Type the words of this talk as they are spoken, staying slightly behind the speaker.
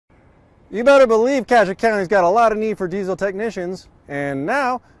You better believe Cassia County's got a lot of need for diesel technicians, and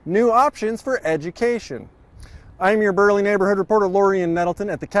now new options for education. I'm your Burley neighborhood reporter Lori Nettleton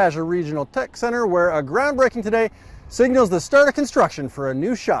at the Cassia Regional Tech Center, where a groundbreaking today signals the start of construction for a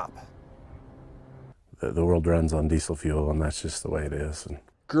new shop. The world runs on diesel fuel, and that's just the way it is.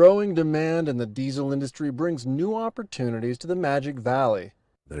 Growing demand in the diesel industry brings new opportunities to the Magic Valley.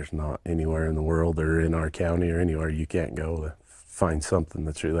 There's not anywhere in the world or in our county or anywhere you can't go to find something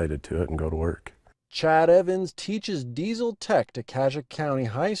that's related to it and go to work. Chad Evans teaches diesel tech to Cassia County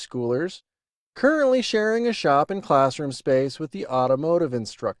high schoolers, currently sharing a shop and classroom space with the automotive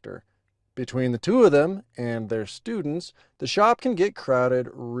instructor. Between the two of them and their students, the shop can get crowded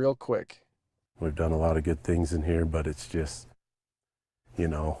real quick. We've done a lot of good things in here, but it's just,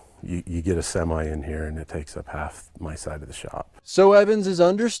 you get a semi in here and it takes up half my side of the shop. So Evans is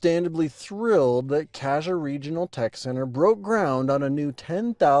understandably thrilled that Cassia Regional Tech Center broke ground on a new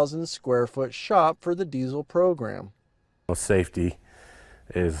 10,000 square foot shop for the diesel program. Safety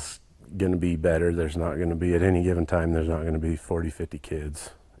is going to be better. There's not going to be, at any given time, there's not going to be 40, 50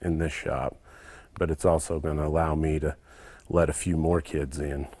 kids in this shop, but it's also going to allow me to let a few more kids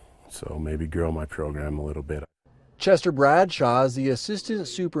in, so maybe grow my program a little bit. Chester Bradshaw is the assistant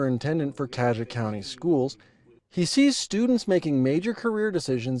superintendent for Cassia County Schools. He sees students making major career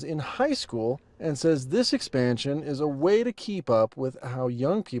decisions in high school and says this expansion is a way to keep up with how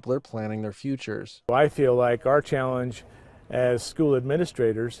young people are planning their futures. I feel like our challenge as school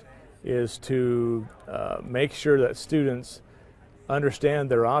administrators is to make sure that students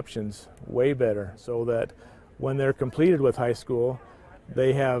understand their options way better, so that when they're completed with high school,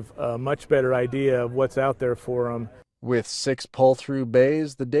 they have a much better idea of what's out there for them. With 6 pull-through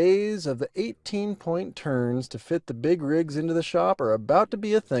bays, the days of the 18-point turns to fit the big rigs into the shop are about to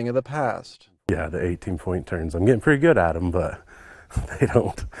be a thing of the past. Yeah, the 18-point turns. I'm getting pretty good at them, but they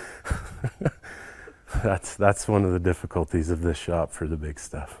don't. That's one of the difficulties of this shop for the big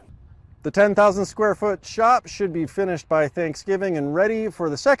stuff. The 10,000 square foot shop should be finished by Thanksgiving and ready for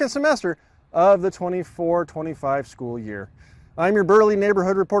the second semester of the 24-25 school year. I'm your Burley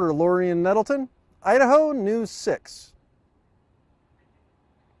neighborhood reporter Lori Nettleton, Idaho News 6.